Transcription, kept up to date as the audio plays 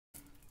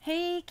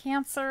Hey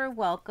Cancer,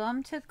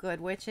 welcome to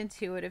Good Witch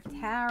Intuitive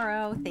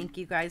Tarot. Thank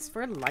you guys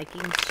for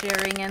liking,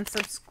 sharing, and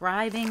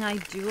subscribing. I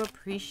do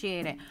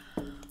appreciate it.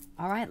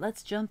 All right,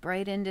 let's jump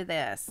right into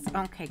this.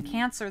 Okay,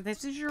 Cancer,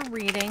 this is your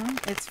reading.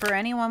 It's for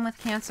anyone with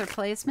Cancer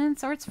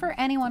placements, or it's for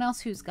anyone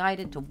else who's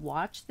guided to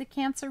watch the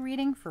Cancer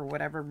reading for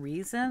whatever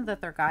reason that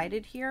they're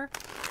guided here.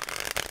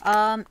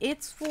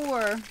 It's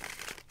for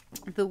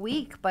the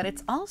week, but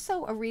it's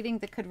also a reading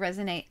that could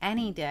resonate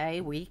any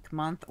day, week,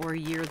 month, or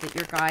year that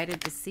you're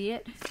guided to see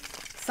it.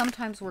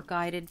 Sometimes we're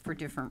guided for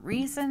different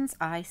reasons.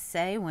 I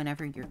say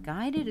whenever you're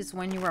guided is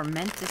when you are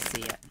meant to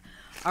see it.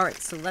 All right,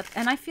 so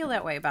and I feel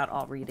that way about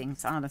all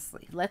readings,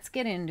 honestly. Let's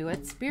get into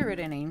it. Spirit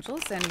and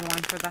angels,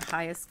 anyone for the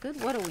highest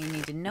good. What do we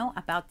need to know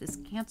about this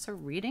Cancer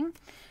reading?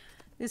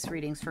 This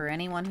reading's for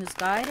anyone who's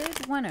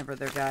guided, whenever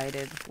they're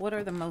guided. What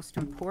are the most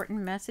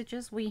important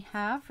messages we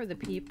have for the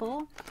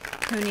people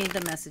who need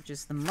the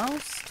messages the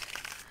most?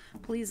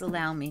 Please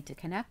allow me to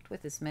connect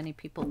with as many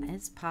people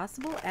as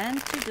possible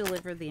and to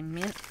deliver the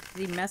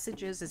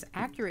messages as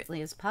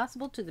accurately as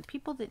possible to the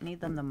people that need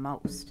them the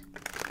most.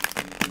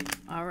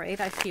 All right,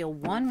 I feel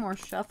one more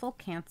shuffle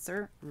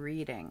Cancer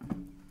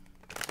reading.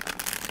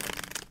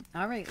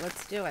 All right,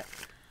 let's do it.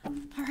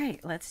 All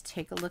right, let's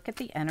take a look at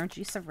the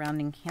energy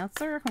surrounding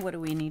Cancer. What do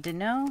we need to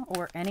know?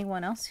 Or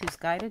anyone else who's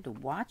guided to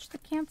watch the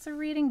Cancer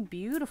reading?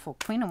 Beautiful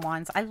Queen of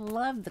Wands. I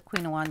love the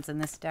Queen of Wands in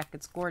this deck.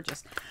 It's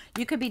gorgeous.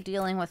 You could be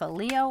dealing with a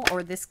Leo,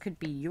 or this could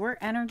be your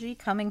energy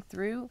coming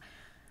through.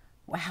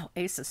 Wow,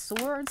 Ace of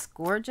Swords.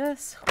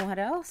 Gorgeous. What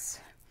else?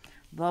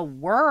 The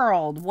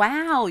World.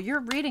 Wow, your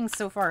reading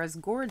so far is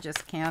gorgeous,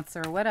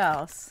 Cancer. What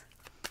else?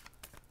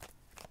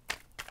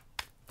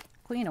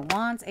 Queen of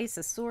Wands, Ace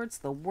of Swords,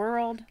 the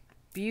World.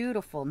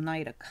 Beautiful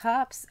Knight of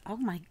Cups. Oh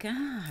my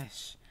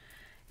gosh.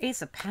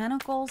 Ace of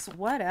Pentacles.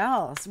 What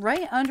else?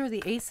 Right under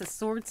the Ace of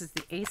Swords is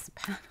the Ace of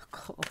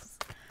Pentacles.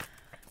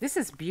 This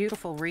is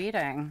beautiful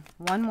reading.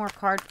 One more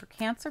card for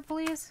Cancer,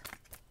 please.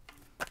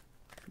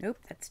 Nope,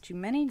 that's too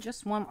many.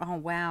 Just one. Oh,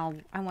 wow.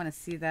 I want to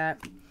see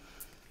that.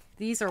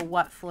 These are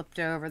what flipped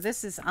over.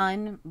 This is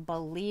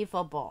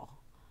unbelievable.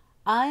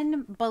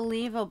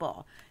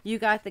 Unbelievable. You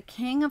got the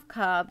King of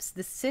Cups,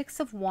 the Six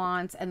of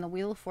Wands, and the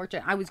Wheel of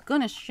Fortune. I was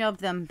going to shove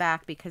them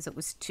back because it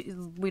was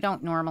too, we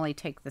don't normally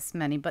take this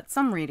many, but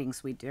some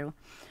readings we do.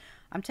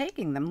 I'm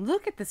taking them.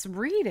 Look at this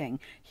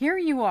reading. Here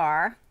you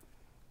are.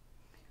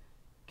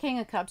 King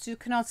of Cups. You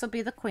can also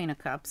be the Queen of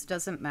Cups.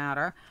 Doesn't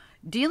matter.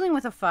 Dealing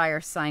with a fire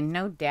sign,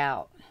 no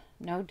doubt.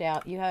 No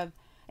doubt. You have,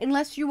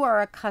 unless you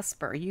are a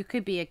cusper, you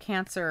could be a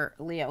Cancer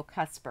Leo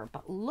cusper.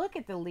 But look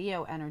at the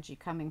Leo energy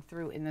coming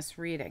through in this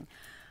reading.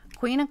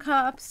 Queen of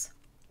Cups,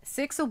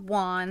 Six of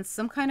Wands,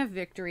 some kind of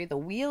victory. The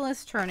wheel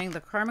is turning, the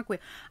karmic wheel.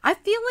 I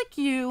feel like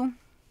you,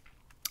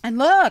 and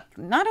look,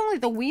 not only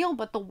the wheel,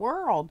 but the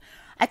world.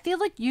 I feel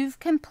like you've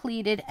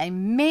completed a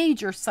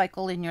major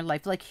cycle in your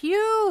life, like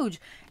huge.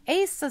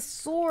 Ace of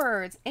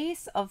Swords,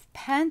 Ace of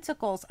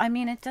Pentacles. I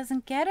mean, it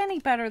doesn't get any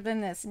better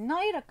than this.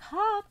 Knight of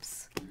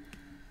Cups.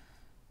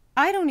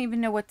 I don't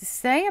even know what to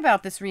say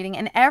about this reading.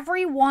 And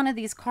every one of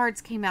these cards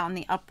came out in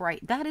the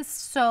upright. That is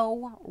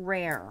so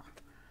rare.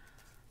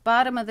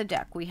 Bottom of the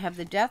deck, we have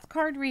the Death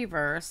card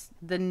reverse,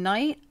 the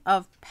Knight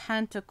of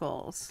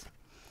Pentacles,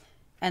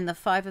 and the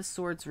Five of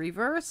Swords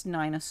reverse,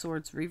 Nine of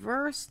Swords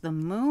reverse, the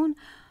Moon,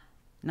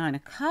 Nine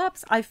of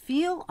Cups. I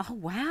feel, oh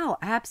wow,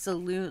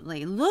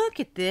 absolutely. Look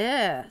at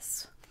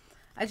this.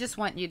 I just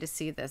want you to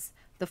see this.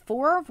 The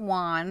Four of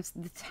Wands,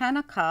 the Ten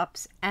of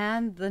Cups,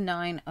 and the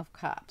Nine of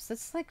Cups.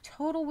 It's like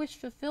total wish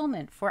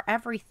fulfillment for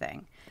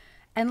everything.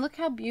 And look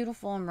how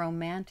beautiful and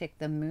romantic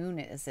the Moon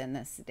is in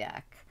this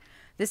deck.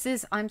 This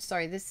is, I'm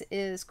sorry, this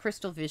is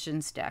Crystal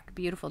Vision's deck.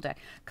 Beautiful deck.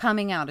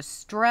 Coming out of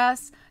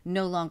stress,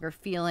 no longer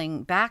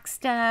feeling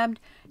backstabbed.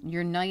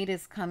 Your Knight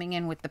is coming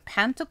in with the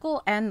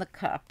Pentacle and the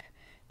Cup.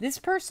 This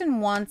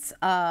person wants,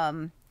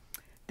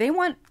 they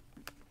want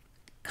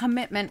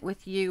commitment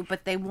with you,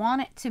 but they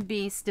want it to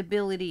be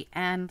stability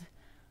and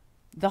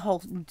the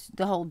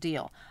whole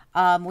deal.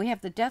 We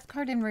have the Death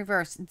card in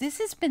reverse. This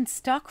has been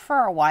stuck for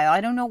a while.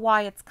 I don't know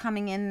why it's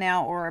coming in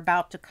now or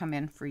about to come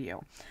in for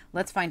you.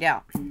 Let's find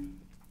out.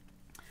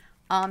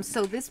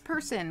 So this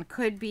person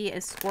could be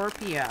a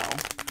Scorpio.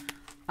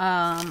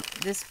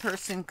 This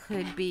person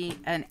could be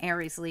an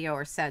Aries, Leo,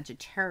 or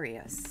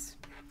Sagittarius.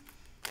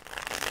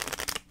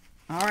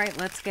 All right,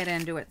 let's get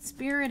into it.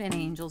 Spirit and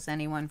angels,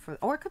 anyone for,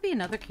 or it could be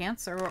another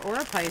Cancer or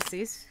a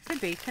Pisces. Could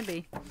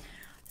be.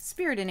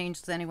 Spirit and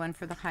angels, anyone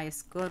for the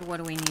highest good. What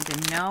do we need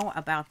to know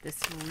about this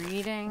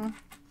reading?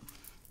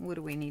 What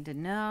do we need to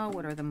know?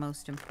 What are the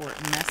most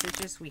important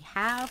messages we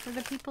have for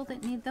the people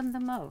that need them the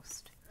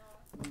most?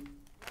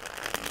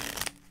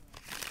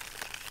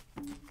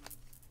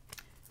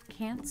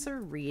 Cancer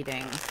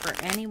reading for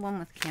anyone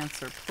with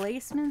Cancer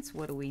placements.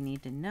 What do we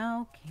need to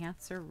know?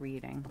 Cancer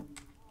reading.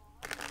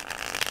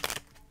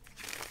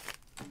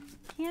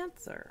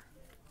 Cancer.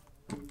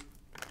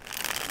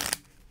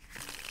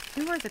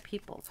 Who are the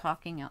people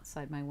talking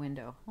outside my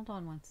window? Hold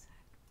on one sec.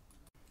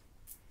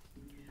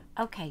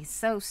 Okay,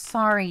 so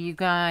sorry, you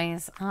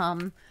guys.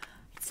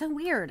 It's so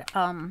weird.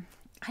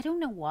 I don't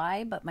know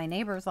why, but my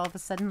neighbors all of a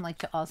sudden like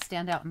to all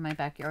stand out in my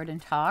backyard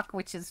and talk,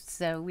 which is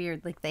so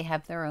weird. Like they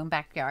have their own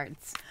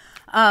backyards.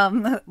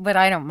 But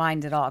I don't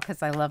mind at all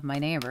because I love my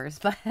neighbors.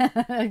 But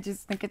I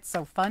just think it's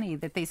so funny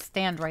that they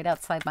stand right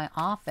outside my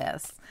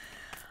office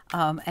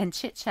and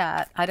chit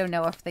chat. I don't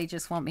know if they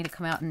just want me to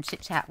come out and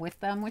chit chat with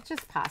them, which is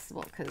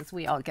possible because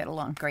we all get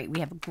along great. We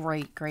have a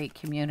great, great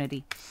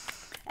community.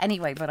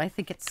 Anyway, but I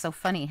think it's so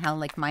funny how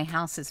like my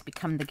house has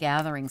become the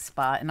gathering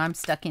spot and I'm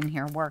stuck in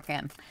here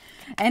working.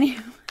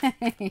 Anyway,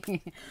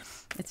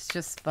 it's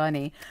just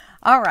funny.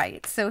 All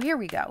right, so here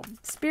we go.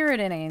 Spirit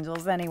and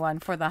angels, anyone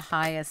for the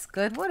highest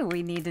good. What do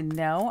we need to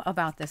know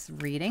about this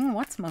reading?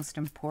 What's most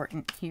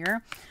important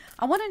here?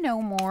 I want to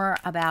know more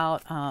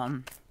about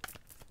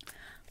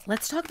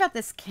let's talk about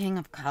this King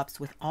of Cups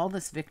with all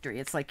this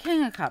victory. It's like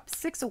King of Cups,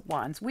 Six of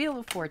Wands, Wheel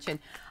of Fortune.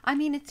 I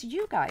mean, it's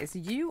you guys.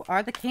 You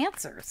are the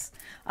Cancers.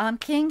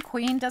 King,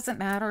 Queen, doesn't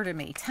matter to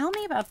me. Tell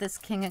me about this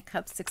King of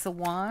Cups, Six of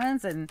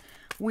Wands, and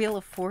Wheel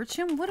of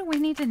Fortune. What do we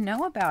need to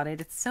know about it?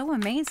 It's so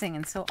amazing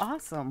and so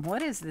awesome.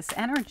 What is this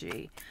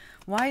energy?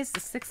 Why is the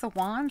Six of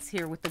Wands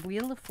here with the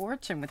Wheel of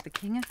Fortune, with the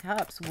King of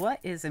Cups? What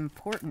is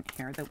important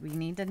here that we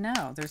need to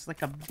know? There's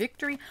like a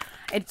victory.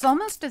 It's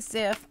almost as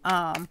if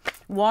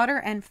water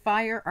and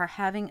fire are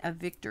having a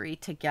victory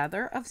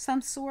together of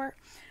some sort.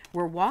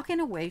 We're walking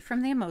away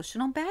from the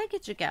emotional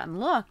baggage again.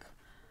 Look,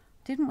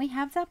 didn't we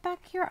have that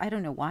back here? I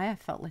don't know why I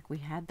felt like we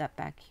had that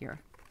back here.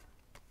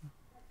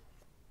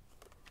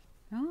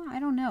 Oh, I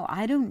don't know.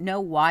 I don't know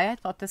why I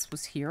thought this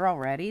was here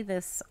already.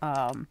 This,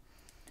 I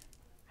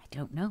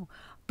don't know.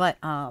 But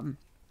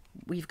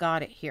we've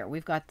got it here.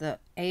 We've got the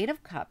Eight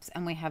of Cups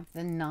and we have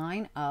the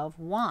Nine of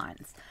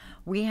Wands.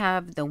 We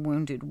have the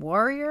wounded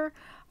warrior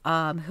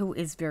who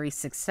is very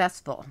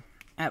successful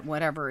at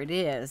whatever it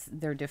is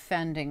they're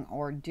defending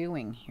or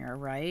doing here,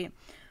 right?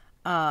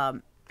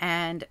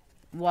 And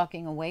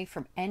walking away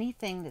from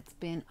anything that's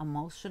been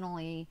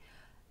emotionally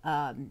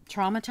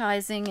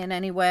traumatizing in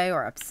any way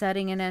or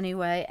upsetting in any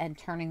way and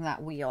turning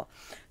that wheel.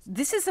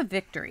 This is a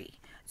victory.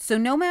 So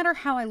no matter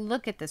how I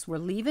look at this, we're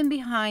leaving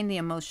behind the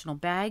emotional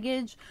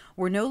baggage.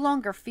 We're no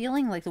longer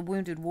feeling like the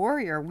wounded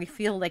warrior. We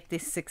feel like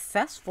this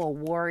successful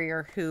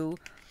warrior who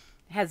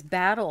has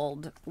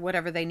battled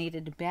whatever they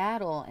needed to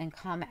battle and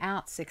come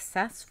out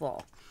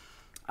successful.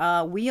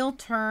 Wheel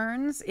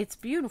turns. It's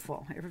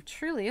beautiful. It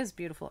truly is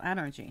beautiful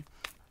energy.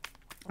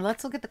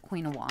 Let's look at the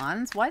Queen of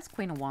Wands. Why is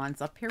Queen of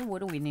Wands up here? What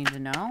do we need to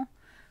know?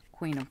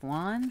 Queen of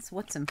Wands.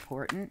 What's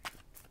important?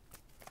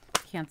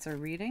 Cancer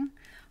reading.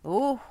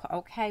 Oh,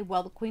 okay.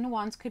 Well, the Queen of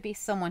Wands could be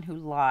someone who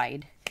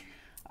lied.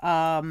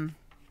 Because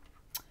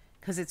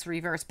it's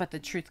reversed, but the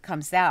truth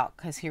comes out.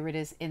 Because here it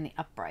is in the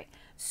upright.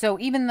 So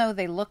even though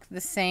they look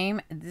the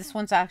same, this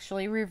one's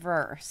actually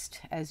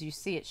reversed. As you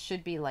see, it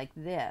should be like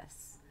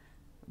this.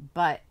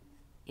 But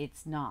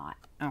it's not.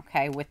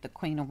 Okay, with the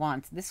Queen of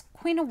Wands. This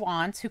Queen of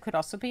Wands, who could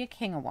also be a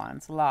King of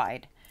Wands,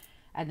 lied.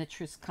 And the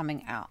truth's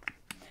coming out.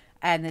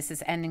 And this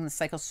is ending the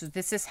cycle. So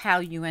this is how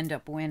you end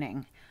up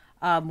winning.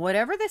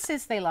 Whatever this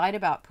is they lied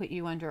about put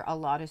you under a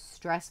lot of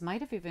stress.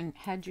 Might have even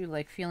had you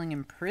like feeling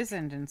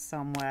imprisoned in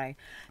some way.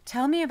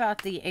 Tell me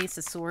about the Ace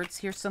of Swords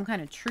here. Some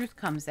kind of truth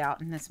comes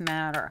out in this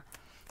matter.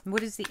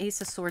 What is the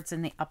Ace of Swords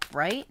in the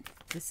upright?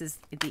 This is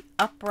the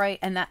upright.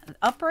 And that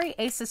upright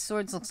Ace of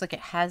Swords looks like it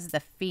has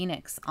the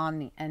phoenix on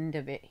the end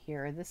of it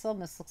here. This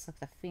almost looks like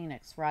the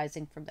phoenix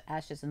rising from the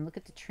ashes. And look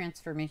at the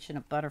transformation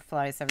of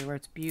butterflies everywhere.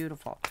 It's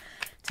beautiful.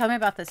 Tell me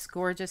about this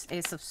gorgeous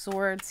Ace of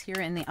Swords here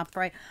in the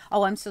upright.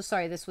 Oh, I'm so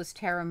sorry. This was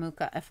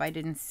Taramuka if I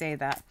didn't say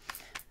that.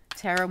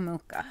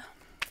 Taramuka.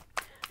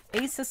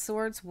 Ace of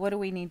Swords, what do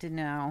we need to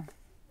know?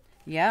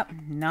 Yep,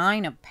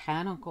 Nine of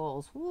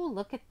Pentacles. Ooh,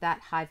 look at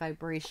that high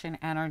vibration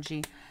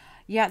energy.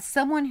 Yeah,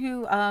 someone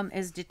who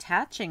is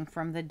detaching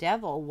from the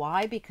devil.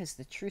 Why? Because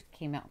the truth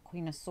came out.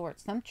 Queen of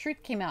Swords. Some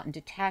truth came out and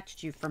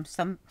detached you from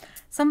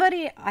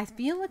somebody. I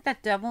feel like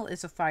that devil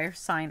is a fire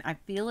sign. I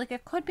feel like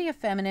it could be a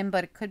feminine,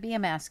 but it could be a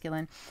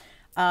masculine.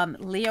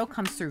 Leo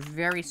comes through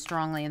very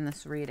strongly in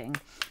this reading.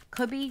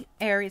 Could be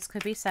Aries,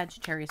 could be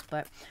Sagittarius,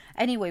 but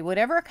anyway,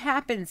 whatever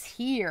happens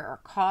here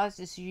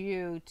causes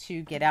you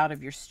to get out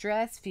of your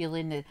stress, feel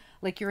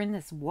like you're in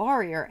this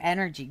warrior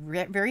energy,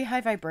 very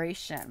high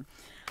vibration.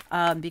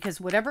 Because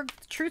whatever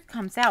truth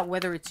comes out,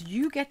 whether it's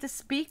you get to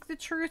speak the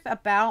truth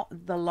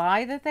about the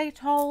lie that they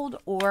told,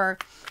 or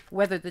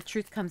whether the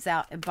truth comes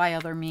out by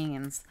other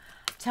means.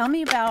 Tell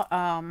me about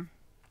the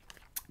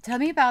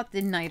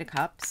Knight of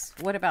Cups.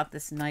 What about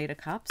this Knight of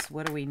Cups?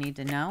 What do we need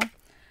to know?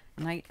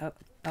 Knight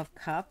of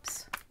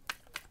Cups.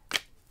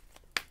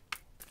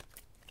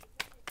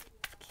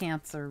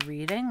 Cancer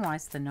reading. Why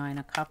is the Nine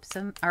of Cups,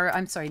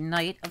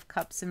 Knight of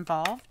Cups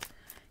involved?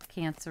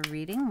 Cancer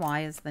reading.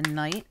 Why is the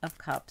Knight of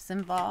Cups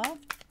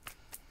involved?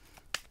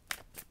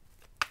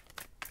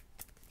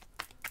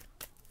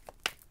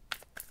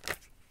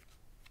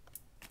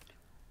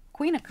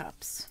 Queen of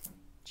Cups.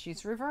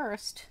 She's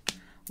reversed.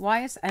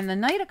 Why is, and the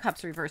Knight of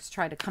Cups reversed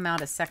tried to come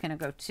out a second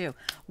ago too.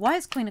 Why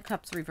is Queen of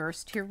Cups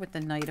reversed here with the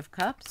Knight of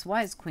Cups?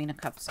 Why is Queen of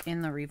Cups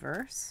in the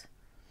reverse?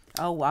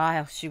 Oh,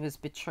 wow. She was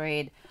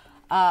betrayed.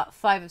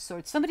 Five of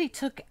Swords. Somebody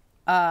took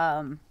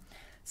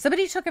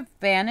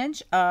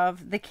advantage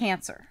of the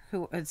Cancer.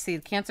 Who, see,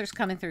 the Cancer's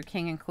coming through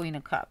King and Queen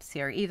of Cups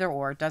here. Either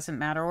or, doesn't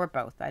matter, or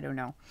both. I don't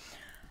know.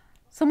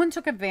 Someone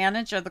took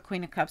advantage of the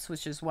Queen of Cups,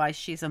 which is why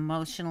she's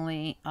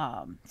emotionally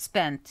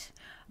spent.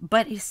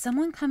 But is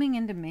someone coming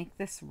in to make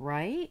this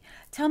right?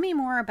 Tell me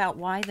more about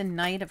why the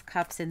Knight of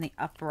Cups in the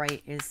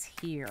upright is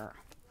here.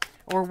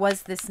 Or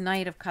was this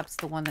Knight of Cups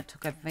the one that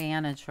took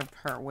advantage of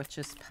her, which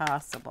is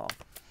possible?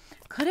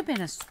 Could have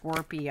been a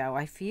Scorpio.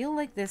 I feel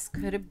like this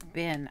could have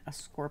been a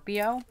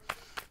Scorpio.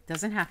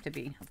 Doesn't have to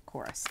be, of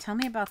course. Tell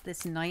me about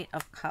this Knight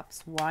of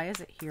Cups. Why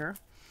is it here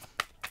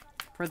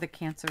for the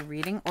Cancer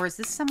reading? Or is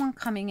this someone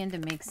coming in to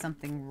make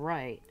something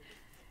right?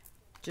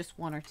 Just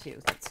one or two.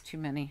 That's too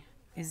many.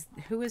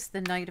 Who is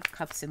the Knight of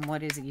Cups and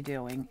what is he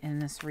doing in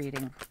this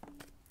reading?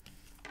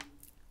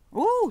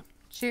 Ooh,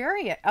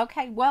 Chariot.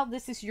 Okay, well,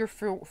 this is your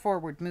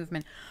forward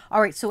movement.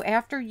 All right, so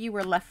after you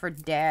were left for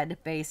dead,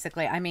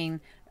 basically, I mean...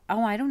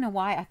 Oh, I don't know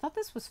why. I thought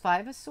this was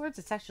Five of Swords.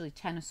 It's actually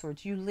Ten of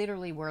Swords. You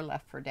literally were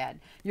left for dead.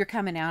 You're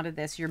coming out of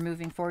this. You're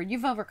moving forward.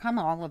 You've overcome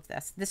all of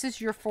this. This is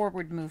your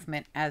forward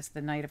movement as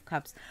the Knight of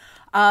Cups.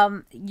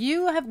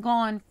 You have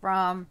gone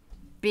from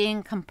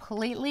being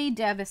completely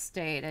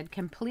devastated,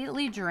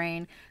 completely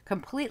drained,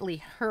 completely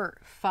hurt.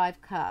 Five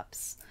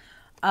Cups.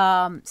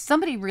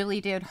 Somebody really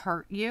did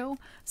hurt you.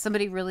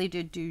 Somebody really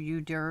did do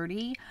you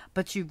dirty,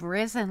 but you've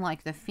risen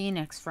like the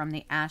phoenix from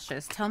the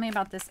ashes. Tell me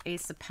about this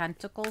Ace of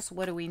Pentacles.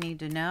 What do we need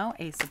to know?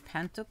 Ace of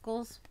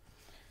Pentacles,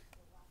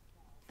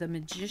 the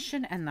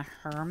Magician, and the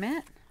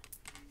Hermit.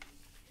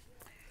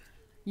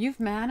 You've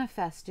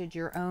manifested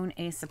your own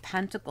Ace of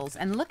Pentacles.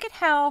 And look at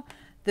how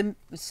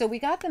so we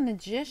got the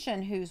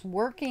Magician who's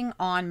working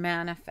on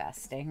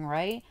manifesting,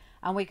 right?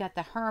 And we got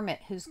the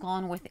Hermit who's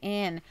gone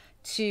within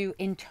to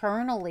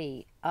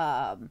internally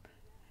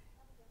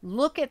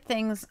look at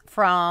things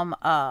from,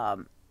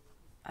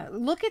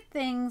 look at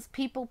things,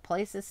 people,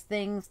 places,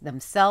 things,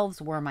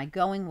 themselves. Where am I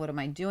going? What am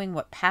I doing?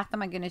 What path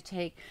am I going to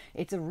take?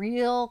 It's a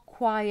real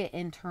quiet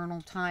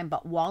internal time.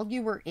 But while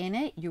you were in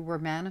it, you were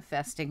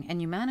manifesting.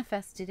 And you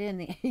manifested in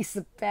the Ace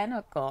of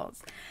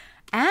Pentacles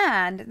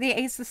and the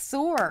Ace of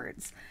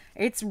Swords.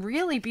 It's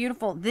really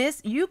beautiful.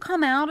 You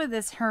come out of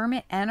this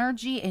Hermit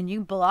energy and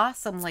you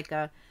blossom like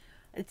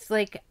it's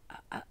like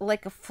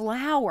a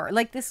flower,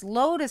 like this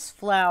lotus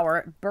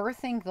flower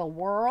birthing the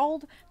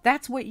world.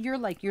 That's what you're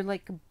like. You're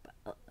like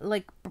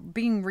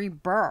being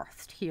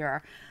rebirthed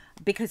here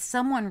because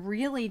someone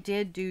really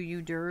did do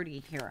you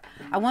dirty here.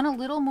 I want a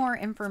little more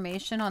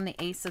information on the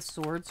Ace of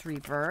Swords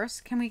reverse.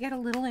 Can we get a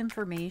little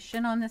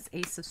information on this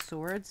Ace of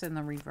Swords in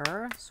the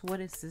reverse? What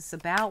is this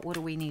about? What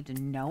do we need to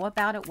know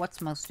about it? What's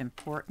most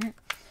important?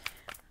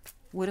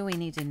 What do we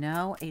need to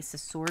know? Ace of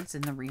Swords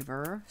in the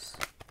reverse.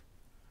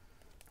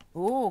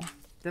 Oh,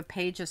 the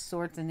Page of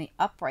Swords in the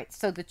upright.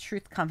 So the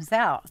truth comes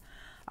out.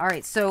 All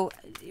right, so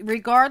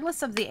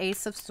regardless of the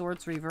Ace of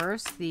Swords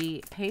reverse,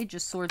 the Page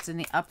of Swords in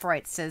the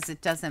upright says it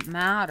doesn't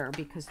matter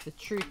because the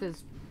truth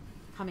is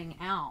coming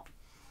out.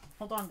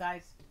 Hold on,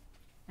 guys.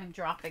 I'm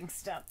dropping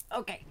stuff.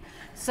 Okay,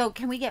 so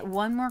can we get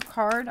one more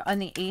card on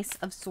the Ace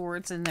of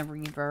Swords in the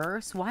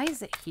reverse? Why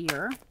is it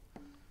here?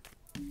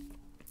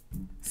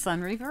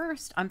 Sun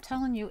reversed. I'm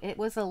telling you, it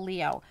was a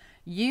Leo.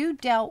 You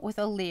dealt with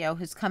a Leo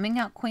who's coming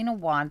out Queen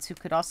of Wands, who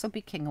could also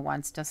be King of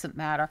Wands, doesn't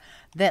matter,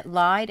 that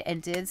lied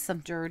and did some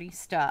dirty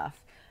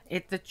stuff.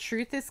 If the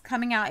truth is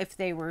coming out, if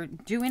they were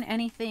doing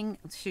anything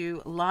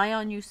to lie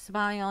on you,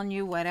 spy on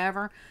you,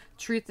 whatever,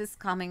 truth is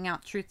coming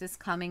out. Truth is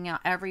coming out.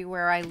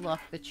 Everywhere I look,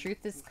 the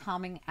truth is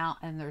coming out,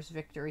 and there's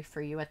victory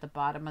for you at the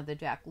bottom of the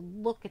deck.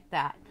 Look at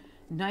that.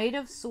 Knight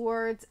of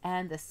Swords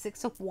and the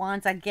Six of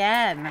Wands.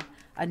 Again,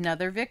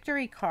 another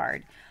victory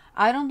card.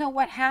 I don't know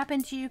what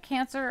happened to you,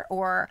 Cancer,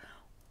 or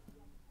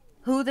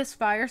who this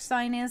fire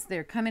sign is.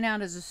 They're coming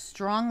out as a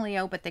strong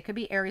Leo, but they could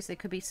be Aries, they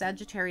could be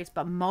Sagittarius,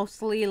 but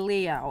mostly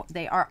Leo.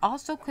 They are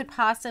also could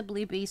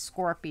possibly be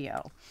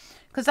Scorpio,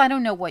 because I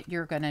don't know what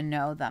you're going to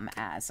know them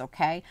as,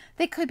 okay?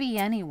 They could be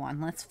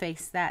anyone, let's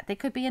face that. They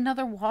could be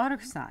another water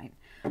sign.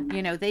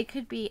 You know, they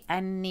could be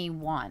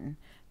anyone.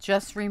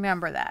 Just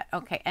remember that.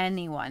 Okay,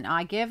 anyone.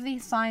 I give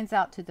these signs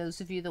out to those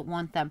of you that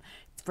want them.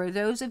 For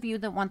those of you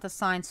that want the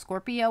signs,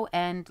 Scorpio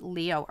and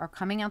Leo are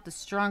coming out the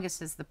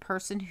strongest as the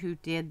person who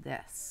did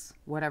this,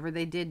 whatever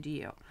they did to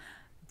you.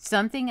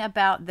 Something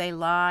about they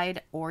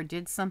lied or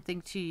did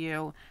something to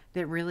you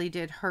that really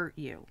did hurt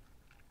you.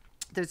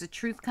 There's a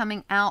truth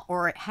coming out,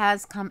 or it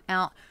has come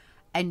out,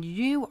 and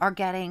you are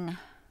getting...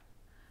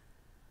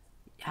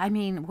 I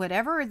mean,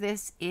 whatever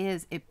this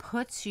is, it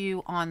puts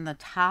you on the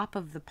top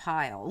of the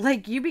pile.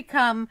 Like you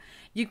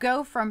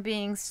go from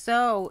being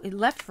so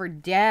left for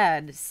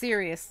dead,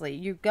 seriously.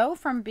 You go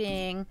from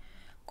being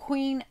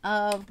Queen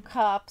of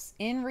Cups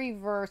in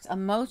reverse,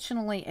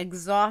 emotionally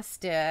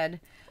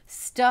exhausted,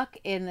 stuck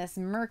in this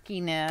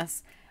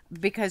murkiness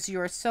because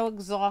you're so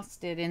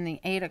exhausted in the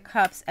Eight of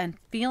Cups and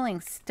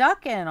feeling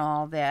stuck in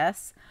all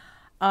this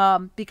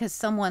because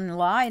someone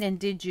lied and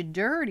did you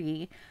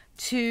dirty,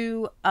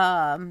 to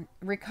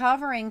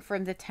recovering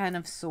from the Ten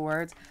of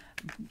Swords,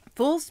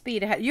 full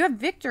speed ahead. You have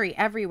victory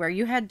everywhere.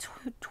 You had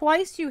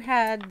twice you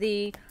had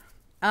the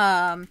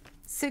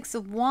Six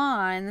of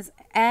Wands,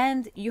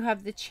 and you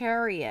have the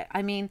Chariot.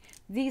 I mean,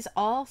 these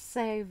all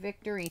say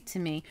victory to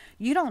me.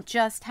 You don't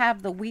just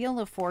have the Wheel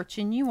of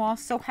Fortune, you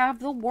also have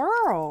the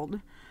World.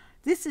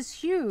 This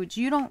is huge.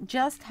 You don't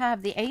just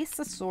have the Ace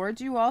of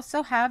Swords, you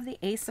also have the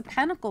Ace of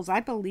Pentacles.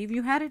 I believe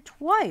you had it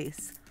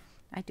twice.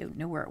 I don't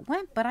know where it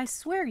went, but I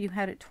swear you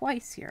had it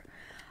twice here.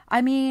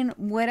 I mean,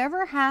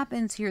 whatever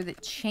happens here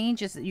that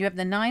changes, you have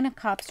the Nine of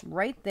Cups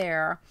right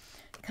there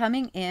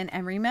coming in.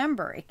 And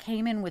remember, it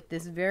came in with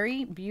this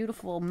very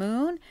beautiful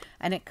moon,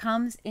 and it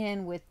comes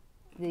in with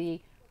the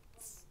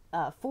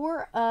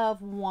Four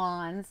of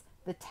Wands,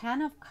 the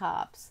Ten of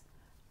Cups,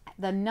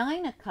 the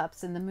Nine of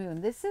Cups, and the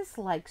moon. This is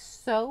like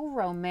so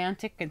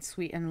romantic and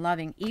sweet and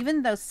loving.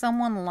 Even though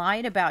someone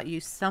lied about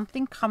you,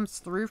 something comes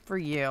through for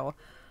you.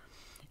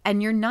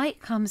 And your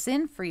knight comes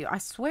in for you. I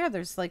swear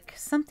there's like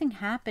something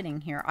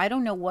happening here. I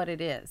don't know what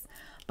it is.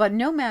 But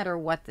no matter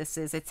what this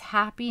is, it's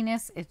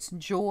happiness, it's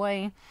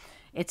joy,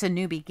 it's a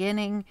new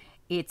beginning,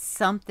 it's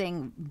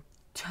something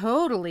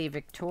totally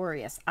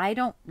victorious. I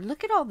don't,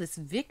 look at all this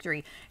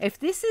victory. If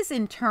this is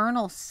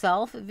internal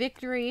self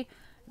victory,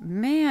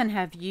 man,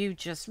 have you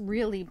just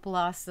really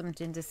blossomed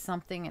into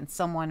something and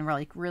someone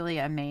like really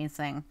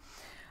amazing.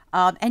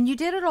 And you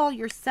did it all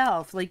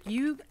yourself. Like,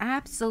 you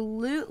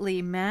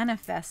absolutely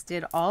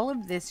manifested all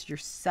of this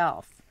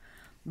yourself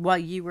while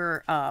you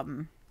were,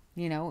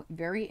 you know,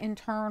 very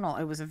internal.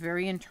 It was a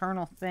very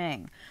internal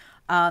thing.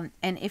 And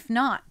if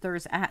not,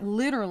 there's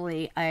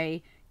literally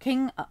a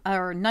King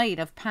or Knight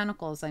of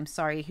Pentacles, I'm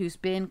sorry, who's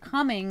been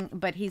coming,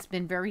 but he's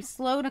been very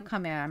slow to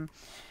come in.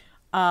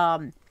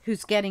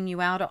 Who's getting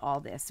you out of all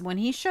this. When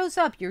he shows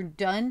up, you're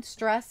done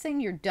stressing,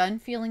 you're done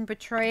feeling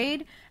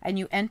betrayed, and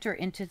you enter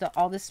into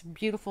all this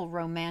beautiful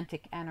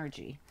romantic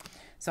energy.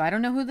 So I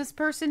don't know who this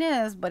person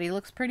is, but he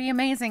looks pretty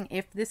amazing.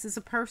 If this is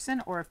a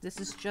person or if this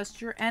is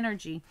just your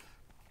energy,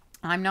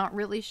 I'm not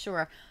really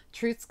sure.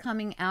 Truth's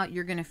coming out.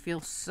 You're going to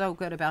feel so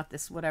good about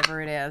this, whatever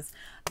it is.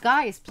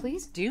 Guys,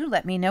 please do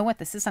let me know what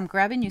this is. I'm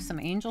grabbing you some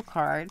angel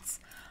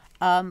cards.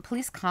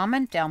 Please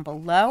comment down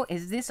below.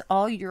 Is this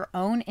all your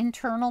own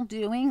internal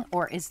doing,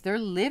 or is there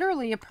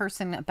literally a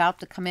person about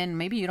to come in?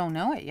 Maybe you don't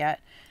know it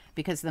yet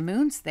because the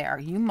moon's there.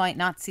 You might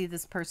not see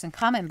this person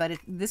coming, but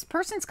this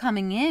person's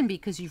coming in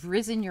because you've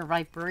risen your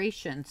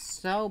vibration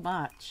so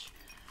much.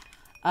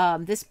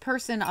 This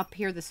person up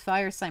here, this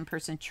fire sign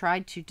person,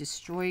 tried to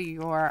destroy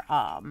your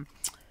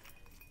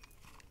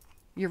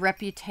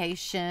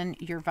reputation,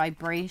 your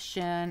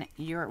vibration,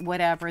 your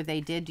whatever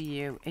they did to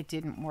you. It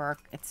didn't work.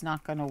 It's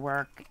not going to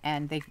work.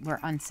 And they were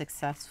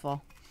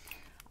unsuccessful.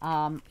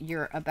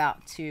 You're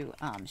about to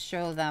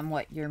show them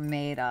what you're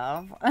made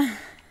of.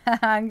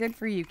 Good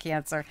for you,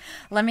 Cancer.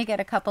 Let me get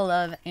a couple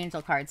of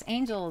angel cards.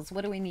 Angels,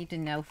 what do we need to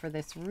know for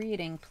this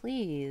reading,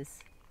 please?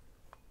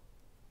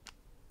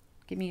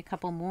 Give me a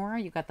couple more.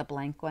 You got the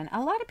blank one.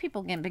 A lot of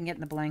people have been getting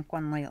the blank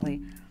one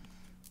lately.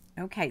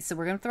 Okay, so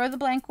we're going to throw the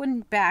blank one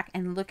back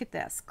and look at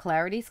this.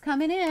 Clarity's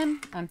coming in.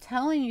 I'm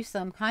telling you,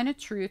 some kind of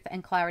truth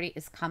and clarity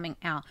is coming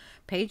out.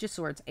 Page of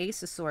Swords,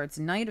 Ace of Swords,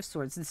 Knight of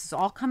Swords. This is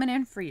all coming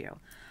in for you.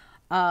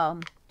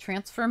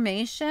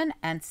 Transformation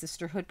and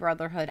sisterhood,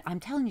 brotherhood.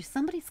 I'm telling you,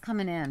 somebody's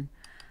coming in.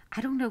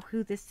 I don't know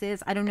who this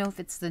is. I don't know if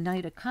it's the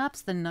Knight of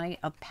Cups, the Knight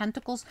of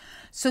Pentacles.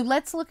 So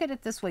let's look at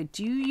it this way.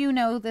 Do you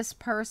know this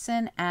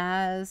person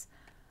as...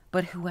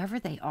 But whoever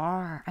they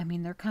are, I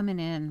mean, they're coming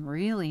in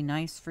really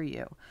nice for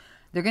you.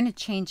 They're going to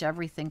change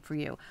everything for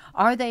you.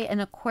 Are they an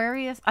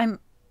Aquarius? I'm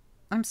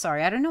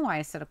sorry. I don't know why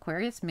I said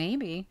Aquarius.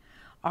 Maybe.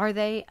 Are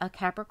they a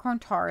Capricorn,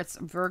 Taurus,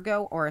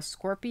 Virgo, or a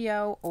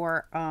Scorpio,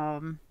 or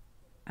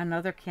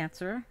another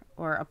Cancer,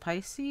 or a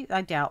Pisces?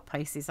 I doubt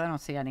Pisces. I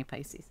don't see any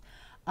Pisces.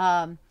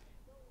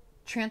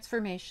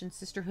 Transformation,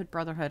 sisterhood,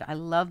 brotherhood. I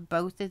love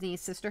both of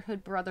these.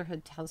 Sisterhood,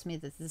 brotherhood tells me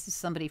that this is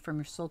somebody from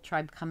your soul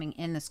tribe coming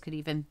in. This could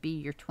even be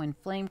your twin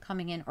flame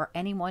coming in, or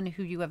anyone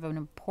who you have an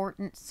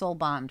important soul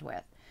bond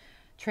with.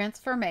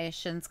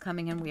 Transformations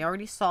coming in. We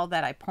already saw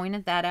that. I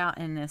pointed that out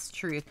in this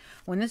truth.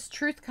 When this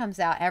truth comes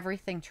out,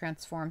 everything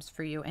transforms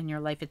for you in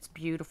your life. It's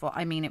beautiful.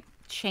 I mean, it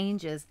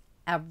changes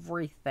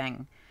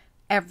everything.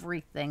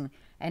 Everything.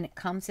 And it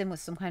comes in with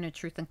some kind of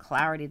truth and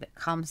clarity that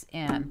comes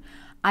in.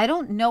 I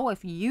don't know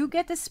if you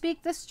get to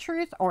speak this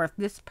truth, or if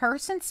this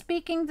person's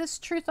speaking this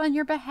truth on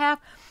your behalf,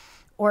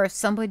 or if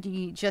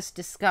somebody just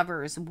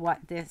discovers what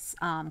this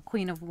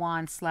Queen of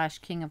Wands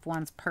 / King of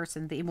Wands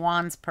person, the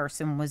Wands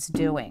person, was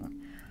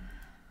doing.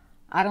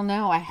 I don't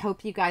know. I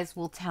hope you guys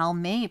will tell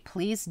me.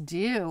 Please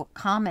do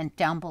comment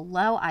down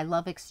below. I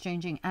love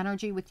exchanging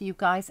energy with you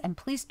guys. And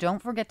please don't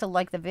forget to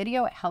like the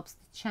video. It helps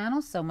the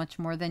channel so much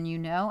more than you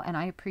know. And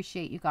I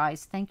appreciate you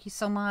guys. Thank you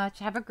so much.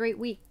 Have a great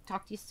week.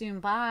 Talk to you soon.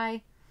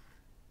 Bye.